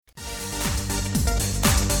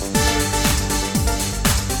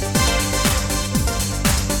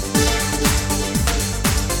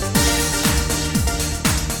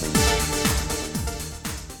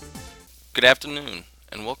Good afternoon,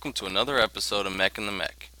 and welcome to another episode of MEC and the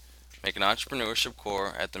MEC, making entrepreneurship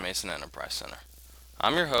core at the Mason Enterprise Center.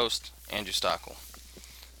 I'm your host, Andrew Stockwell.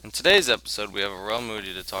 In today's episode, we have Arel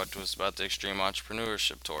Moodie to talk to us about the Extreme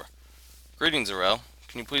Entrepreneurship Tour. Greetings, Arel.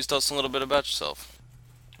 Can you please tell us a little bit about yourself?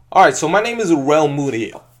 All right, so my name is Arel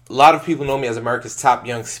Moodie. A lot of people know me as America's top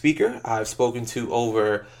young speaker. I've spoken to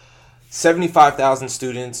over 75,000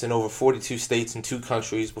 students in over 42 states and 2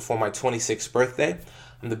 countries before my 26th birthday.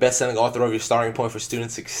 I'm the best-selling author of Your Starting Point for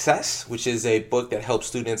Student Success, which is a book that helps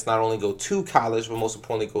students not only go to college, but most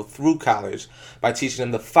importantly go through college by teaching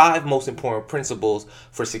them the 5 most important principles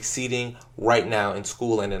for succeeding right now in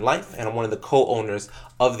school and in life. And I'm one of the co-owners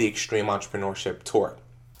of the Extreme Entrepreneurship Tour.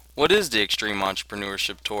 What is the Extreme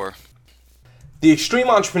Entrepreneurship Tour? The Extreme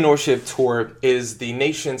Entrepreneurship Tour is the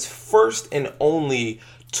nation's first and only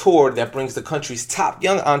tour that brings the country's top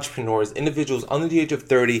young entrepreneurs, individuals under the age of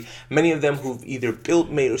 30, many of them who've either built,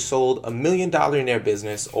 made, or sold $1 million in their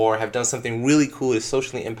business or have done something really cool to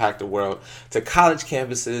socially impact the world, to college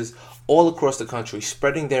campuses all across the country,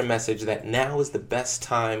 spreading their message that now is the best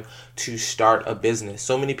time to start a business.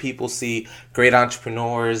 So many people see great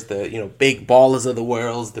entrepreneurs, the big ballers of the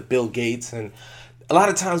world, the Bill Gates, and a lot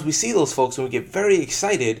of times we see those folks and we get very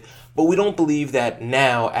excited, but we don't believe that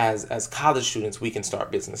now as college students we can start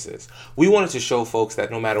businesses. We wanted to show folks that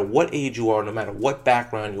no matter what age you are, no matter what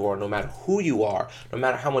background you are, no matter who you are, no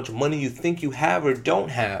matter how much money you think you have or don't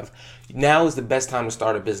have, now is the best time to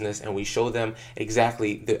start a business, and we show them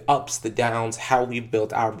exactly the ups, the downs, how we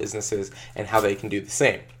built our businesses, and how they can do the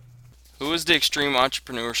same. Who is the Extreme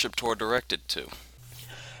Entrepreneurship Tour directed to?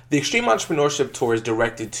 The Extreme Entrepreneurship Tour is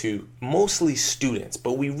directed to mostly students,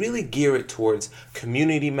 but we really gear it towards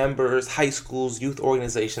community members, high schools, youth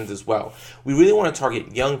organizations as well. We really want to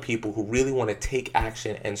target young people who really want to take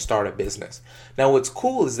action and start a business. Now, what's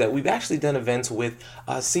cool is that we've actually done events with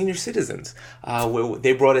senior citizens where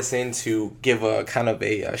they brought us in to give a kind of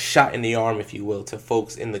a shot in the arm, if you will, to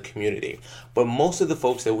folks in the community. But most of the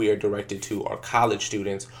folks that we are directed to are college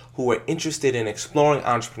students who are interested in exploring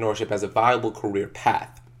entrepreneurship as a viable career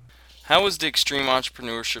path. How is the Extreme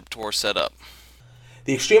Entrepreneurship Tour set up?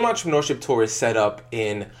 The Extreme Entrepreneurship Tour is set up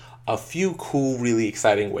in a few cool, really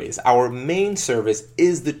exciting ways. Our main service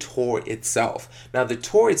is the tour itself. Now, the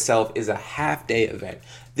tour itself is a half-day event.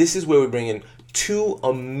 This is where we bring in 2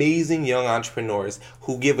 amazing young entrepreneurs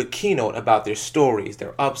who give a keynote about their stories,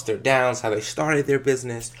 their ups, their downs, how they started their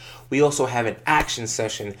business. We also have an action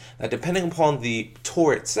session that, depending upon the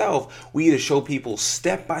tour itself, we either show people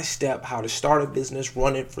step by step how to start a business,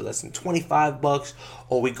 run it for less than $25,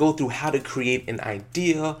 or we go through how to create an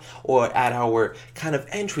idea, or at our kind of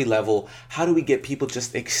entry level, how do we get people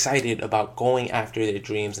just excited about going after their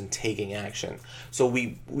dreams and taking action. So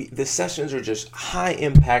the sessions are just high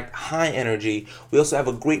impact, high energy. We also have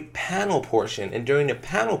a great panel portion, and during the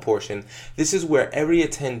panel portion, this is where every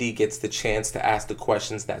attendee gets the chance to ask the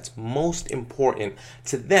questions that's most important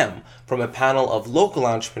to them from a panel of local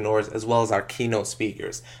entrepreneurs as well as our keynote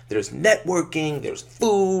speakers. There's networking, there's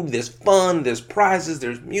food, there's fun, there's prizes,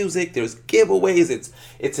 there's music, there's giveaways.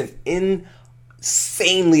 It's an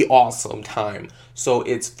insanely awesome time. So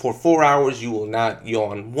it's for 4 hours. You will not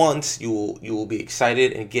yawn once. You will be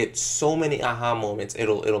excited and get so many aha moments.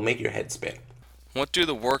 It'll make your head spin. What do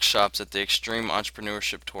the workshops at the Extreme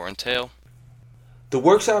Entrepreneurship Tour entail? The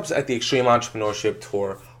workshops at the Extreme Entrepreneurship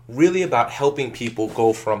Tour really about helping people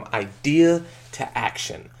go from idea to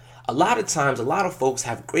action. A lot of times, a lot of folks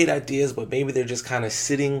have great ideas, but maybe they're just kind of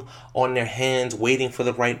sitting on their hands waiting for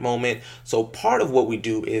the right moment. So part of what we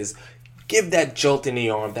do is give that jolt in the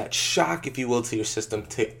arm, that shock, if you will, to your system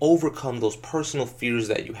to overcome those personal fears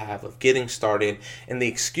that you have of getting started and the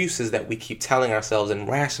excuses that we keep telling ourselves and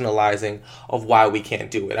rationalizing of why we can't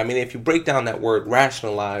do it. I mean, if you break down that word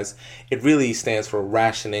rationalize, it really stands for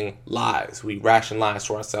rationing lies. We rationalize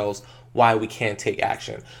to ourselves why we can't take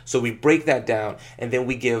action. So we break that down, and then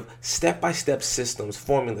we give step-by-step systems,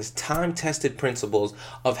 formulas, time-tested principles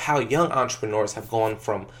of how young entrepreneurs have gone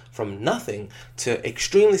from nothing to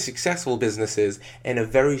extremely successful businesses in a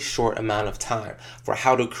very short amount of time, for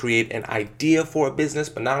how to create an idea for a business,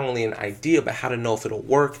 but not only an idea, but how to know if it'll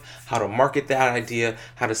work, how to market that idea,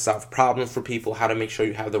 how to solve problems for people, how to make sure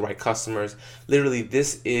you have the right customers. Literally,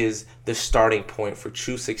 this is the starting point for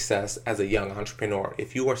true success as a young entrepreneur.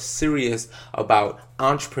 If you are serious about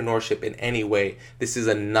entrepreneurship in any way, this is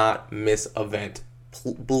a not miss event.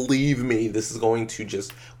 Believe me, this is going to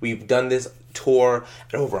we've done this tour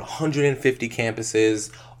at over 150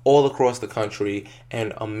 campuses all across the country,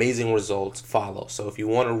 and amazing results follow. So if you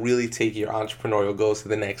want to really take your entrepreneurial goals to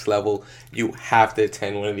the next level, you have to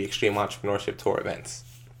attend one of the Extreme Entrepreneurship Tour events.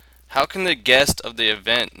 How can the guests of the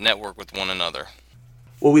event network with one another?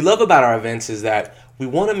 What we love about our events is that we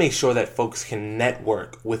want to make sure that folks can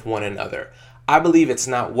network with one another. I believe it's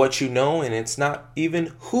not what you know and it's not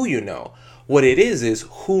even who you know. What it is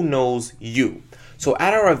who knows you. So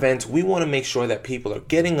at our events, we want to make sure that people are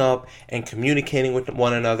getting up and communicating with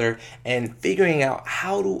one another and figuring out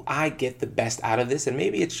how do I get the best out of this, and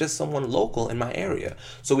maybe it's just someone local in my area.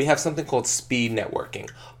 So we have something called speed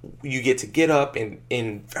networking. You get up and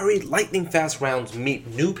in very lightning fast rounds, meet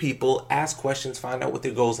new people, ask questions, find out what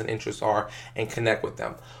their goals and interests are, and connect with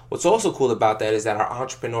them. What's also cool about that is that our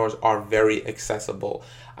entrepreneurs are very accessible.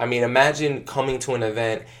 I mean, imagine coming to an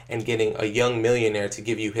event and getting a young millionaire to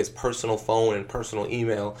give you his personal phone and personal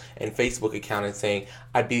email and Facebook account and saying,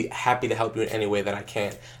 I'd be happy to help you in any way that I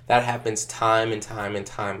can. That happens time and time and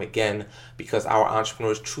time again because our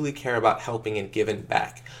entrepreneurs truly care about helping and giving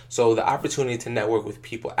back. So the opportunity to network with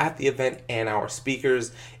people at the event and our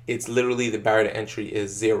speakers, it's literally the barrier to entry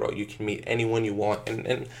is zero. You can meet anyone you want,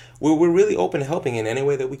 and we're really open to helping in any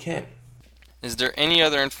way that we can. Is there any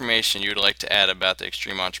other information you would like to add about the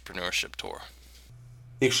Extreme Entrepreneurship Tour?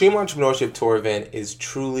 The Extreme Entrepreneurship Tour event is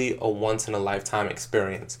truly a once in a lifetime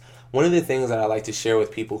experience. One of the things that I like to share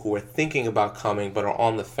with people who are thinking about coming but are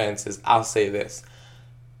on the fence is I'll say this.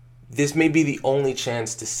 This may be the only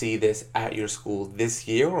chance to see this at your school this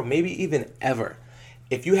year or maybe even ever.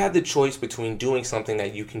 If you had the choice between doing something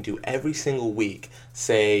that you can do every single week,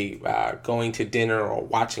 say going to dinner or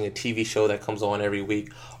watching a TV show that comes on every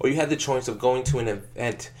week, or you had the choice of going to an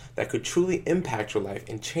event that could truly impact your life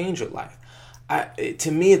and change your life,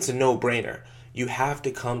 to me, it's a no-brainer. You have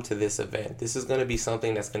to come to this event. This is going to be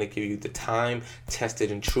something that's going to give you the time, tested,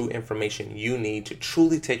 and true information you need to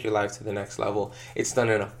truly take your life to the next level. It's done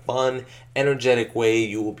in a fun, energetic way.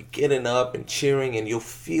 You will be getting up and cheering, and you'll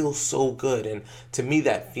feel so good. And to me,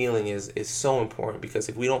 that feeling is so important because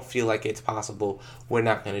if we don't feel like it's possible, we're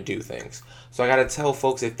not going to do things. So I got to tell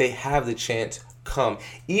folks, if they have the chance, come.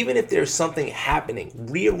 Even if there's something happening,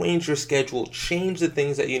 rearrange your schedule, change the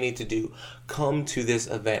things that you need to do. Come to this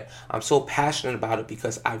event. I'm so passionate about it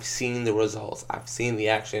because I've seen the results, I've seen the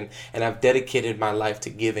action, and I've dedicated my life to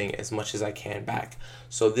giving as much as I can back.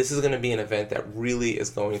 So this is going to be an event that really is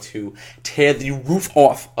going to tear the roof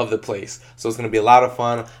off of the place. So it's going to be a lot of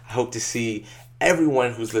fun. I hope to see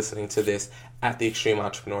everyone who's listening to this at the Extreme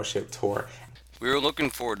Entrepreneurship Tour. We are looking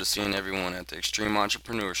forward to seeing everyone at the Extreme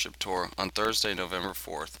Entrepreneurship Tour on Thursday, November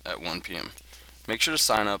 4th at 1 p.m. Make sure to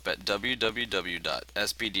sign up at www.sbdc.org.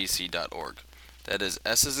 That is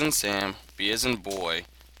S as in Sam, B as in boy,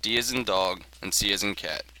 D as in dog, and C as in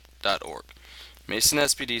cat.org. Mason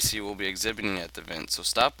SBDC will be exhibiting at the event, so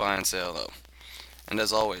stop by and say hello. And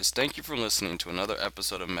as always, thank you for listening to another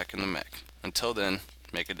episode of MEC in the MEC. Until then,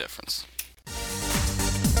 make a difference.